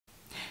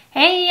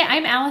Hey,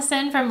 I'm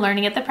Allison from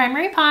Learning at the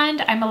Primary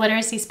Pond. I'm a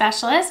literacy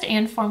specialist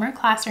and former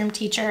classroom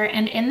teacher,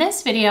 and in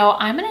this video,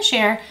 I'm going to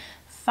share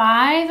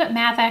 5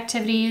 math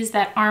activities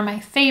that are my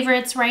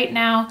favorites right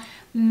now.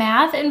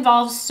 Math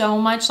involves so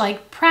much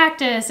like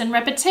practice and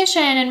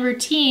repetition and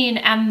routine,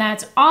 and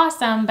that's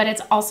awesome, but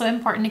it's also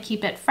important to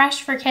keep it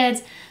fresh for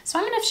kids. So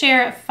I'm going to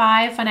share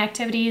 5 fun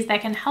activities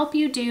that can help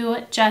you do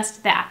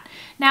just that.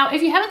 Now,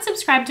 if you haven't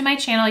subscribed to my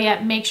channel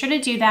yet, make sure to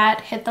do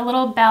that. Hit the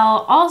little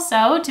bell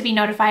also to be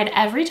notified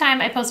every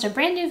time I post a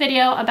brand new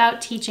video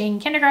about teaching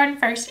kindergarten,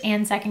 1st,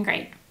 and 2nd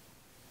grade.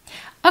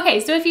 Okay,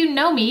 so if you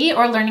know me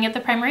or Learning at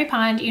the Primary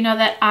Pond, you know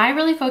that I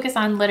really focus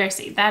on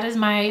literacy. That is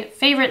my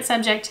favorite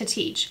subject to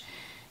teach.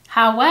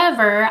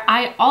 However,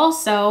 I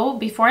also,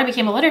 before I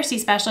became a literacy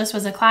specialist,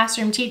 was a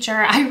classroom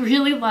teacher. I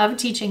really love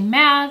teaching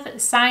math,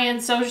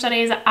 science, social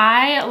studies.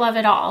 I love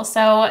it all.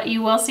 So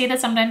you will see that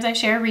sometimes I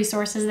share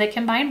resources that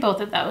combine both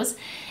of those.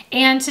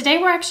 And today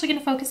we're actually going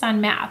to focus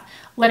on math.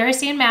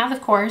 Literacy and math,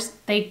 of course,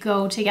 they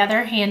go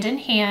together hand in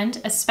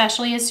hand,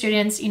 especially as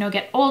students,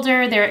 get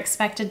older. They're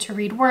expected to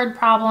read word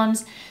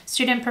problems.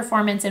 Student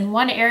performance in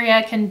one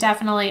area can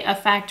definitely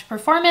affect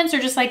performance, or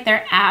just like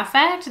their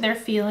affect, their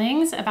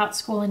feelings about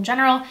school in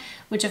general,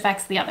 which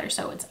affects the other.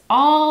 So it's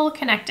all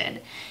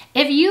connected.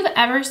 If you've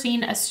ever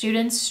seen a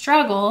student's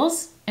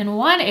struggles in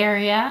one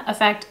area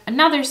affect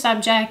another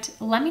subject,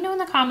 let me know in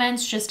the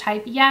comments. Just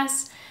type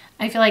yes.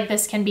 I feel like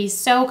this can be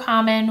so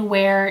common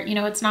where,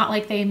 it's not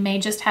like they may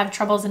just have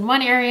troubles in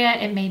one area,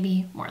 it may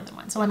be more than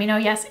one. So let me know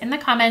yes in the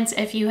comments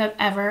if you have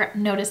ever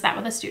noticed that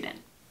with a student.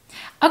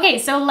 Okay,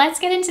 so let's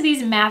get into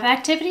these math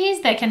activities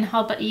that can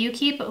help you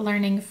keep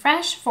learning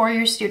fresh for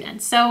your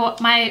students. So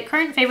my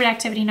current favorite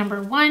activity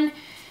number 1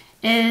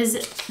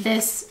 is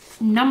this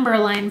number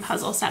line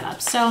puzzle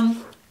setup. So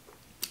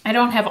I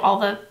don't have all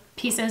the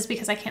pieces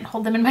because I can't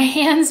hold them in my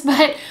hands,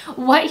 but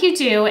what you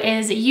do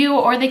is you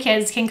or the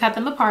kids can cut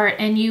them apart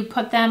and you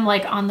put them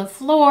like on the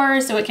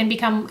floor so it can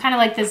become kind of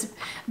like this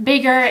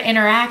bigger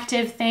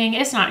interactive thing.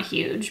 It's not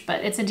huge,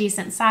 but it's a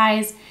decent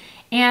size.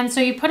 And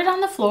so you put it on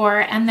the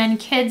floor and then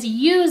kids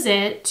use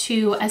it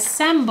to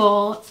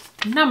assemble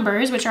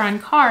numbers, which are on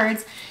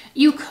cards.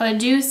 You could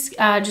do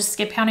just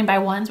skip counting by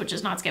ones, which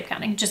is not skip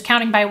counting, just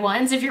counting by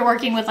ones if you're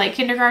working with like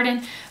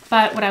kindergarten.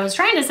 But what I was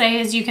trying to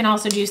say is you can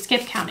also do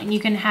skip counting. You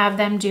can have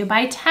them do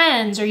by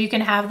 10s, or you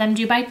can have them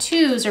do by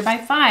 2s or by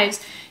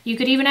 5s. You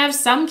could even have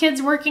some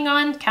kids working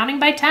on counting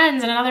by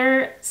 10s and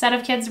another set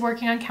of kids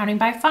working on counting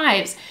by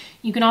 5s.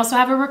 You can also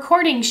have a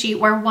recording sheet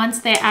where once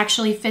they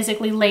actually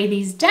physically lay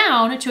these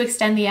down to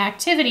extend the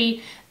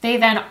activity, they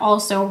then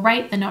also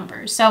write the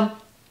numbers. So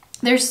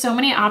there's so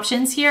many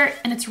options here,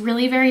 and it's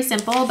really very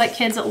simple, but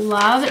kids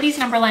love these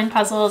number line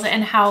puzzles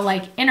and how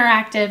like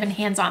interactive and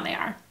hands-on they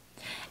are.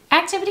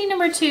 Activity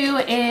number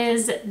 2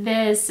 is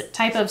this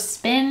type of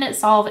spin,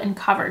 solve, and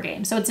cover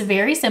game. So it's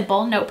very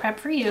simple, no prep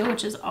for you,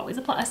 which is always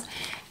a plus.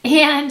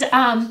 And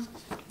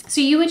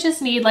so you would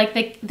just need like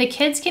the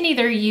kids can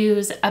either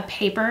use a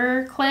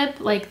paper clip,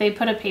 like they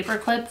put a paper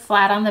clip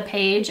flat on the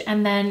page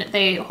and then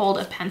they hold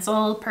a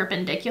pencil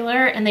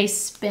perpendicular and they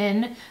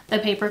spin the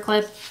paper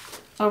clip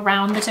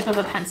around the tip of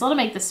a pencil to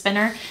make the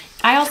spinner.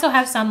 I also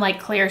have some like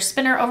clear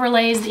spinner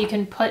overlays that you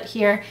can put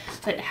here,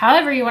 but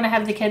however you want to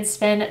have the kids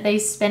spin, they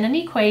spin an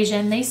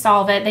equation, they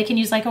solve it. They can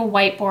use like a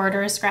whiteboard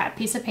or a scrap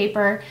piece of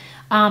paper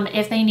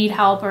if they need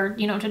help or,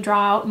 to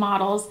draw out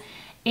models.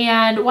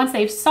 And once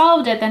they've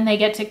solved it, then they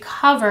get to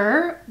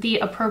cover the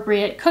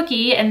appropriate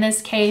cookie, in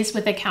this case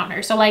with a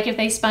counter. So like if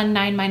they spun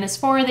 9 minus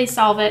 4, they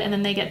solve it, and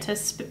then they get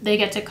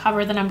to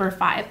cover the number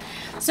 5.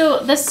 So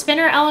the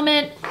spinner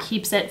element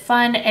keeps it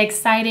fun,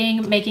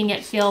 exciting, making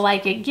it feel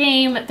like a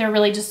game. They're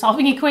really just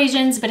solving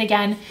equations, but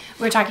again,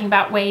 we're talking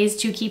about ways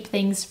to keep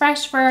things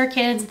fresh for our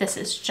kids. This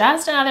is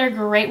just another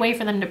great way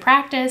for them to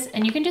practice,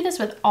 and you can do this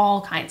with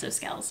all kinds of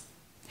skills.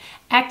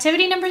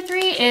 Activity number 3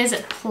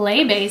 is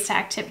play-based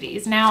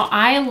activities. Now,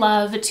 I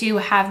love to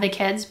have the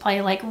kids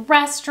play like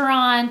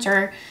restaurant,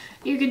 or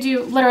you could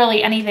do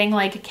literally anything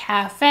like a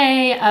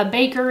cafe, a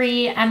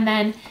bakery, and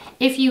then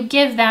if you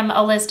give them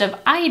a list of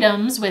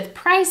items with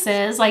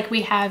prices like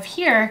we have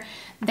here,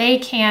 they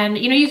can,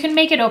 you can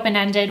make it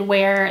open-ended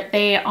where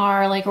they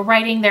are like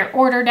writing their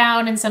order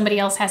down and somebody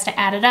else has to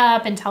add it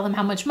up and tell them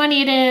how much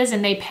money it is,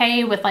 and they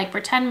pay with like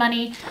pretend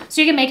money.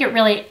 So you can make it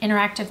really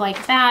interactive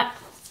like that.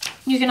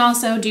 You can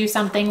also do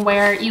something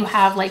where you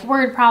have like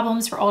word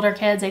problems for older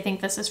kids. I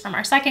think this is from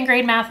our 2nd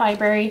grade math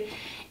library.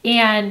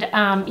 And,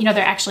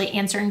 they're actually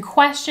answering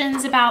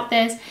questions about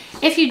this.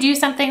 If you do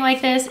something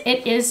like this,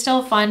 it is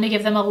still fun to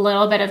give them a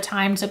little bit of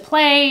time to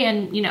play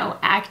and,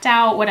 act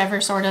out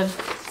whatever sort of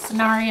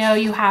scenario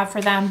you have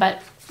for them.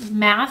 But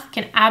math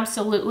can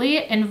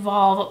absolutely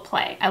involve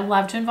play. I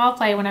love to involve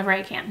play whenever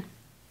I can.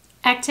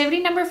 Activity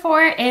number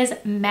 4 is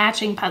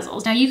matching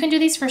puzzles. Now you can do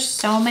these for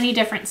so many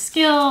different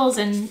skills,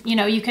 and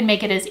you can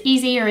make it as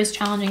easy or as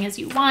challenging as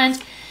you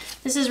want.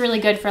 This is really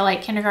good for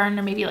like kindergarten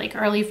or maybe like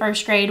early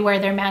 1st grade where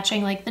they're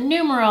matching like the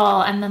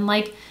numeral, and then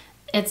like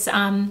it's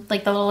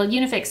like the little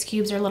Unifix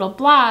cubes or little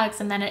blocks,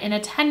 and then in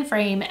a 10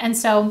 frame. And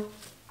so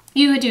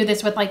You would do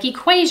this with like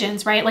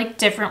equations, right? Like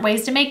different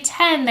ways to make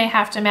 10, they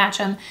have to match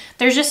them.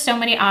 There's just so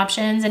many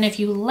options. And if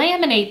you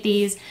laminate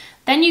these,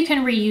 then you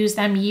can reuse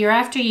them year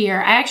after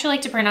year. I actually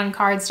like to print on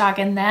cardstock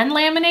and then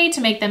laminate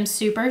to make them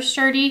super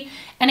sturdy.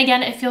 And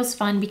again, it feels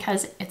fun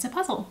because it's a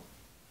puzzle.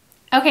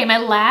 Okay, my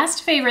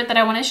last favorite that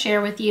I want to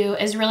share with you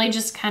is really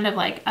just kind of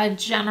like a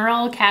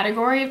general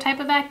category of type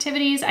of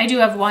activities. I do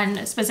have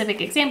one specific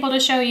example to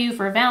show you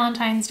for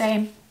Valentine's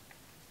Day.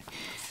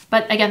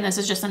 But again, this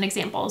is just an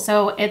example.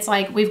 So it's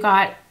like we've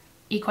got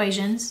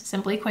equations,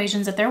 simple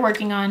equations that they're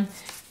working on,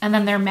 and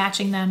then they're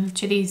matching them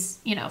to these,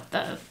 you know,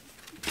 the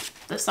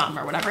sum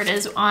or whatever it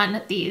is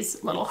on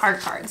these little heart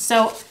cards.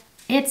 So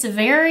it's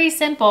very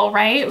simple,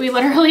 right? We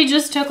literally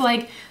just took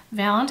like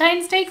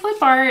Valentine's Day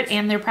clip art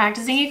and they're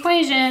practicing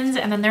equations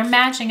and then they're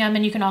matching them,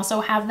 and you can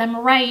also have them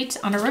write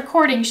on a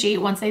recording sheet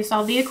once they've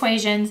solved the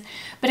equations,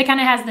 but it kind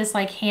of has this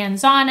like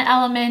hands-on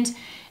element.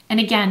 And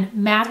again,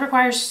 math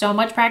requires so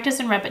much practice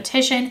and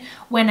repetition.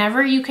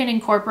 Whenever you can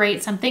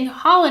incorporate something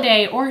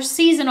holiday or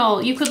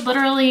seasonal, you could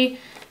literally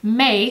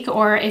make,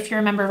 or if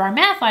you're a member of our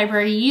math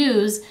library,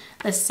 use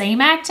the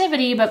same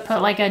activity, but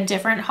put like a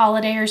different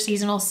holiday or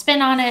seasonal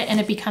spin on it, and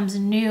it becomes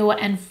new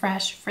and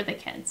fresh for the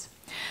kids.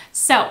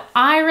 So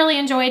I really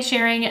enjoyed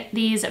sharing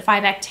these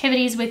 5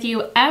 activities with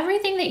you.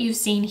 Everything that you've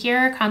seen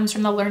here comes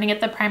from the Learning at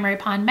the Primary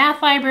Pond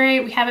Math Library.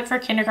 We have it for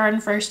kindergarten,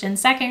 1st, and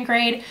 2nd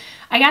grade.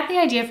 I got the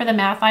idea for the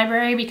math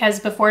library because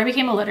before I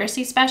became a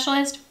literacy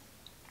specialist,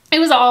 it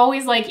was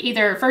always like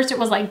either first it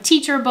was like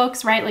teacher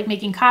books, right? Like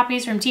making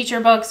copies from teacher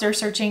books or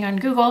searching on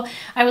Google.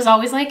 I was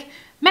always like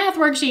math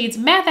worksheets,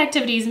 math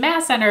activities,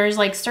 math centers,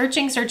 like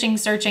searching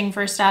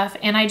for stuff.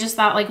 And I just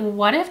thought like,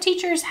 what if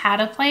teachers had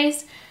a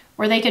place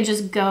where they could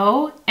just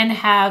go and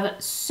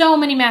have so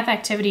many math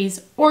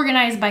activities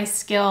organized by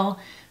skill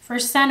for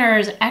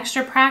centers,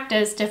 extra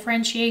practice,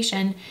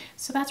 differentiation.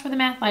 So that's where the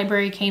math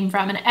library came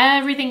from. And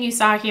everything you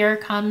saw here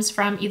comes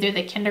from either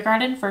the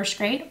kindergarten, 1st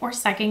grade, or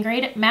 2nd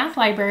grade math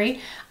library.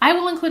 I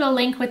will include a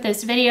link with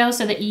this video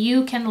so that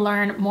you can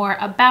learn more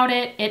about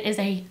it. It is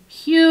a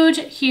huge,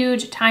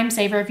 huge time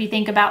saver if you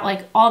think about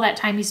like all that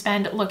time you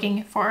spend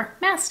looking for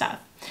math stuff.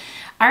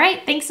 All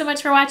right, thanks so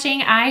much for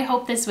watching. I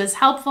hope this was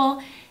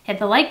helpful. Hit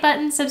the like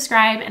button,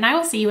 subscribe, and I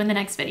will see you in the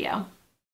next video.